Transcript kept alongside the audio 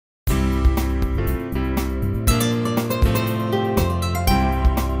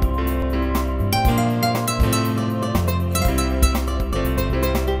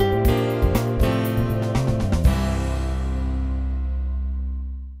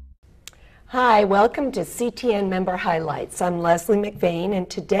Hi, welcome to CTN Member Highlights. I'm Leslie McVeigh, and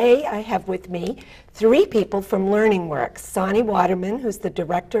today I have with me three people from LearningWorks. Sonny Waterman, who's the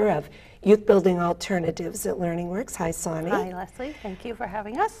Director of Youth Building Alternatives at LearningWorks. Hi, Sonny. Hi, Leslie. Thank you for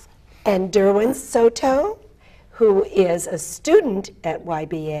having us. And Derwin Soto, who is a student at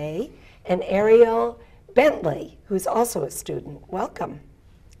YBA, and Ariel Bentley, who's also a student. Welcome.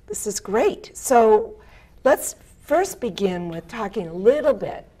 This is great. So let's first begin with talking a little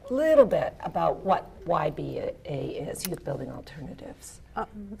bit about what YBA is, Youth Building Alternatives.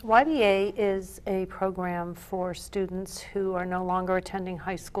 YBA is a program for students who are no longer attending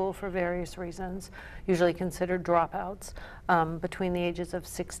high school for various reasons, usually considered dropouts, between the ages of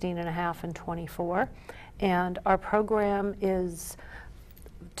 16 and a half and 24. And our program is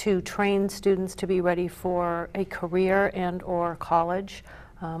to train students to be ready for a career and or college,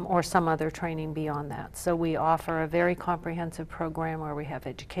 or some other training beyond that. So we offer a very comprehensive program where we have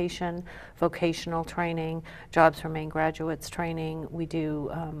education, vocational training, jobs for Maine graduates training. We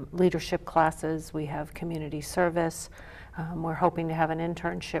do leadership classes. We have community service. We're hoping to have an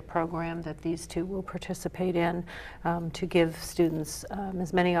internship program that these two will participate in to give students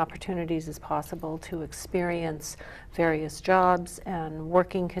as many opportunities as possible to experience various jobs and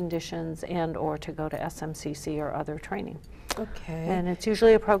working conditions and or to go to SMCC or other training. Okay. And it's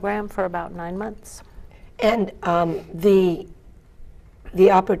usually a program for about 9 months. And the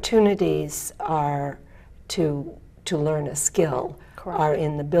opportunities are to learn a skill. Correct. Are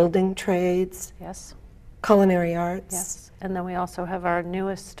in the building trades, Yes. culinary arts. Yes. And then we also have our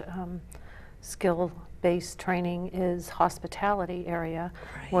newest skill-based training is hospitality area,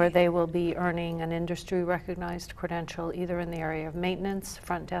 where they will be earning an industry-recognized credential either in the area of maintenance,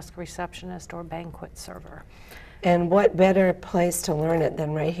 front desk receptionist, or banquet server. And what better place to learn it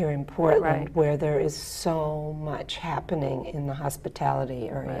than right here in Portland, Right. where there is so much happening in the hospitality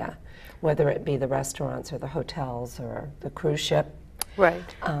area, whether it be the restaurants or the hotels or the cruise ship.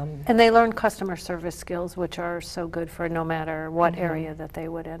 Right. And they learn customer service skills, which are so good for no matter what area that they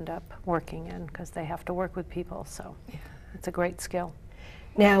would end up working in, because they have to work with people. So it's a great skill.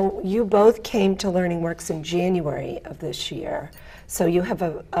 Now, you both came to LearningWorks in January of this year, so you have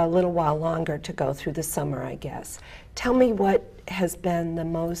a little while longer to go through the summer, I guess. Tell me what has been the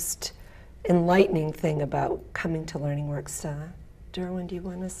most enlightening thing about coming to LearningWorks. Derwin, do you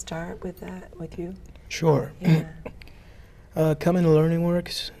want to start with that, with you? Sure. Yeah. Coming to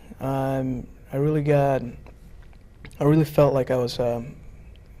LearningWorks, I really felt like I was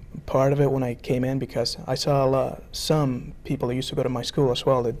part of it when I came in, because I saw some people that used to go to my school as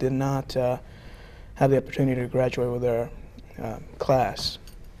well that did not have the opportunity to graduate with their class,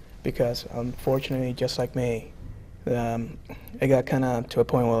 because unfortunately, just like me, it got kind of to a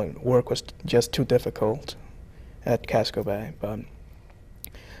point where work was just too difficult at Casco Bay. But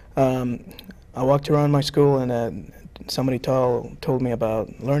I walked around my school and somebody told me about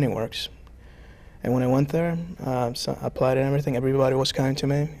LearningWorks. And when I went there, so I applied and everything. Everybody was kind to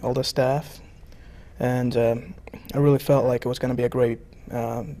me, all the staff. And I really felt like it was going to be a great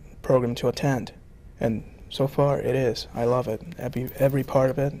program to attend. And so far, it is. I love it. Every part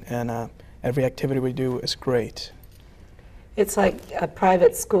of it, and every activity we do is great. It's like a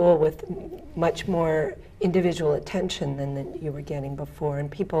private school with much more individual attention than you were getting before, and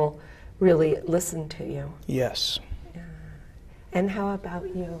people really listen to you. Yes. Yeah. And how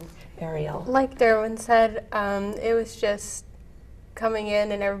about you, Ariel? Like Derwin said, it was just coming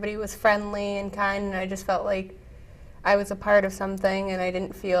in and everybody was friendly and kind, and I just felt like I was a part of something and I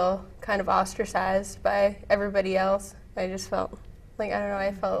didn't feel kind of ostracized by everybody else. I just felt like, I don't know,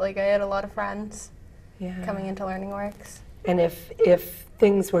 I felt like I had a lot of friends coming into LearningWorks. And if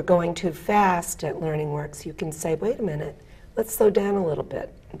things were going too fast at LearningWorks, you can say, wait a minute, let's slow down a little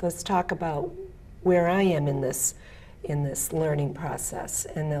bit. Let's talk about where I am in this learning process,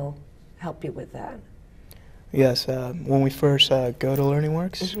 and they'll help you with that. Yes, when we first go to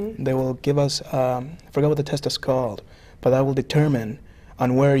LearningWorks, they will give us, I forgot what the test is called, but that will determine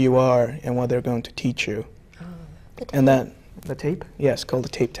on where you are and what they're going to teach you. Oh. And the tape? Yes, called the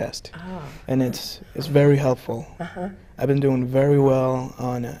tape test. Oh. And it's very helpful. I've been doing very well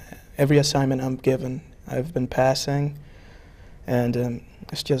on every assignment I'm given. I've been passing, and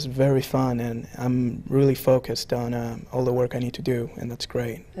it's just very fun, and I'm really focused on all the work I need to do, and that's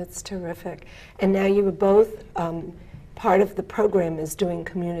great. That's terrific. And now you were both, part of the program is doing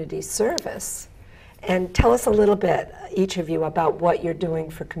community service. And tell us a little bit, each of you, about what you're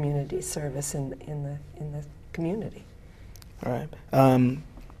doing for community service in the community. All right. I'm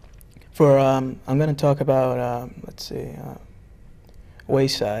going to talk about, let's see,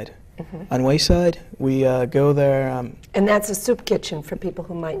 Wayside. On Wayside, we go there. And that's a soup kitchen for people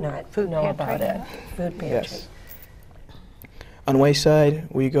who might not know pantry. about it. Food pantry. Yes. On Wayside,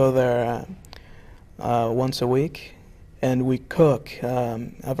 we go there once a week, and we cook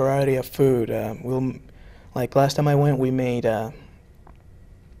a variety of food. Like last time I went, we made. I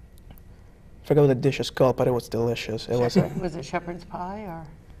forgot what the dish is called, but it was delicious. It was. Was it shepherd's pie or?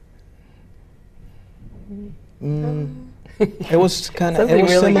 It was kind of. Something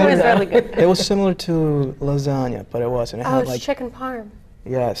really similar. good, It was really good. It was similar to lasagna, but it wasn't. It Oh, had it's like chicken parm.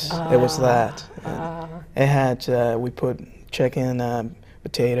 yes, it was that. It had we put chicken,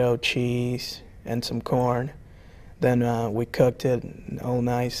 potato, cheese, and some corn. Then we cooked it all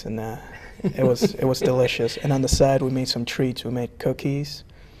nice, and it was delicious. And on the side, we made some treats. We made cookies,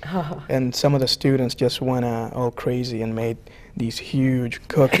 and some of the students just went all crazy and made these huge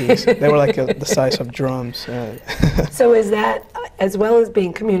cookies. They were like the size of drums. So is that, as well as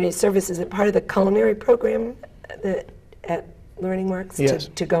being community service, is it part of the culinary program at LearningWorks Yes.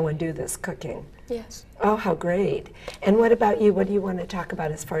 to go and do this cooking? Yes. Oh, how great. And what about you? What do you want to talk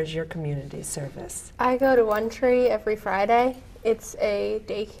about as far as your community service? I go to One Tree every Friday. It's a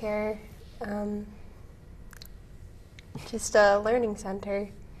daycare, just a learning center.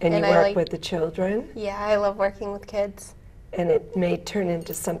 And you I work like- with the children, Yeah, I love working with kids. and it may turn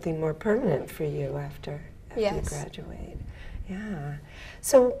into something more permanent for you after you Yes. graduate. Yeah.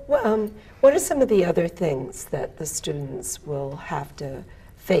 So what are some of the other things that the students will have to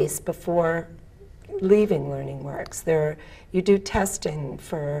face before leaving LearningWorks? You do testing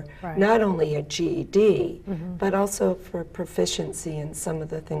for Right. not only a GED, but also for proficiency in some of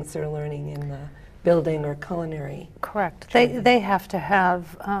the things they're learning in the building or culinary. Correct. They have to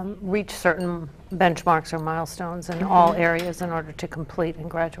have reached certain benchmarks or milestones in all areas in order to complete and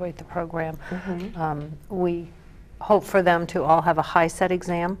graduate the program. We hope for them to all have a high set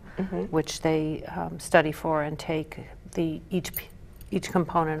exam, which they study for and take each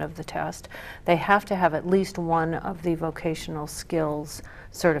component of the test. They have to have at least one of the vocational skills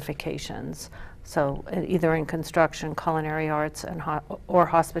certifications. So either in construction, culinary arts, or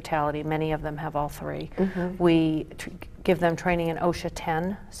hospitality. Many of them have all three. We give them training in OSHA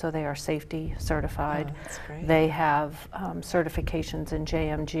 10, so they are safety certified. Oh, that's great. They have certifications in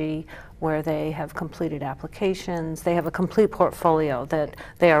JMG where they have completed applications. They have a complete portfolio that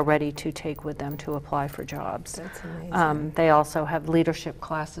they are ready to take with them to apply for jobs. That's amazing. They also have leadership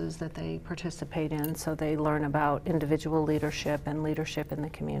classes that they participate in, so they learn about individual leadership and leadership in the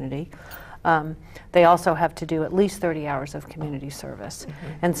community. They also have to do at least 30 hours of community service.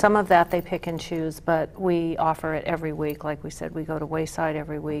 And some of that they pick and choose, but we offer it every week. Like we said, we go to Wayside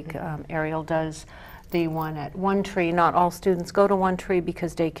every week. Ariel does the one at One Tree. Not all students go to One Tree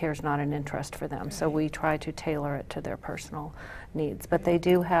because daycare is not an interest for them, so we try to tailor it to their personal needs. But they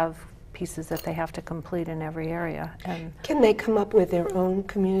do have pieces that they have to complete in every area. And Can they come up with their own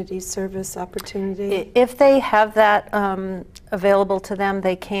community service opportunity? if they have that available to them,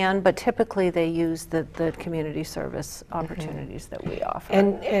 they can, but typically they use the community service opportunities that we offer.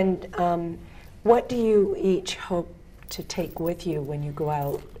 And what do you each hope to take with you when you go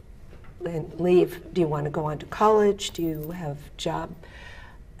out and leave? Do you want to go on to college? Do you have job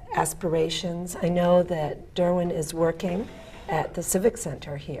aspirations? I know that Derwin is working at the Civic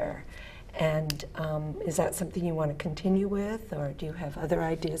Center here. And is that something you want to continue with, or do you have other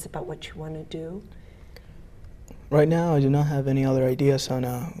ideas about what you want to do? Right now, I do not have any other ideas on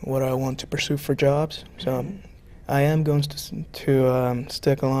what I want to pursue for jobs. So I am going to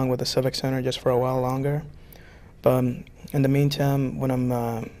stick along with the Civic Center just for a while longer. But in the meantime,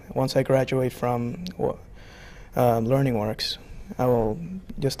 when once I graduate from LearningWorks, I will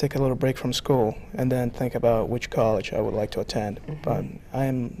just take a little break from school and then think about which college I would like to attend. But I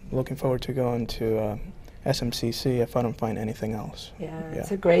am looking forward to going to SMCC if I don't find anything else. Yeah,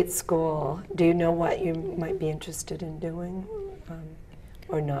 it's a great school. Do you know what you might be interested in doing,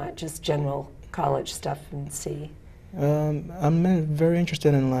 or not? Just general college stuff and see. I'm very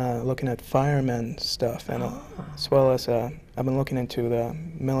interested in looking at firemen stuff, and as well as I've been looking into the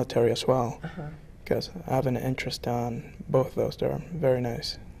military as well, because I have an interest on both those. They're very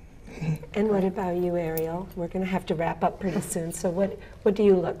nice. And what about you, Ariel? We're going to have to wrap up pretty soon. So what do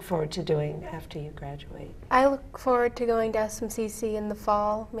you look forward to doing after you graduate? I look forward to going to SMCC in the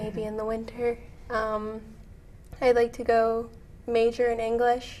fall, maybe in the winter. I'd like to go major in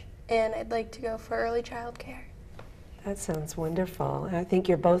English, and I'd like to go for early child care. That sounds wonderful. I think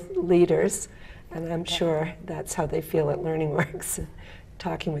you're both leaders, and I'm sure that's how they feel at LearningWorks.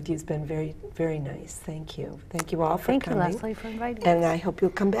 Talking with you has been very, very nice. Thank you. Thank you all for Thank you, coming. Leslie, for inviting And us. I hope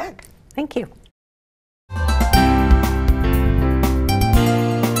you'll come back. Thank you.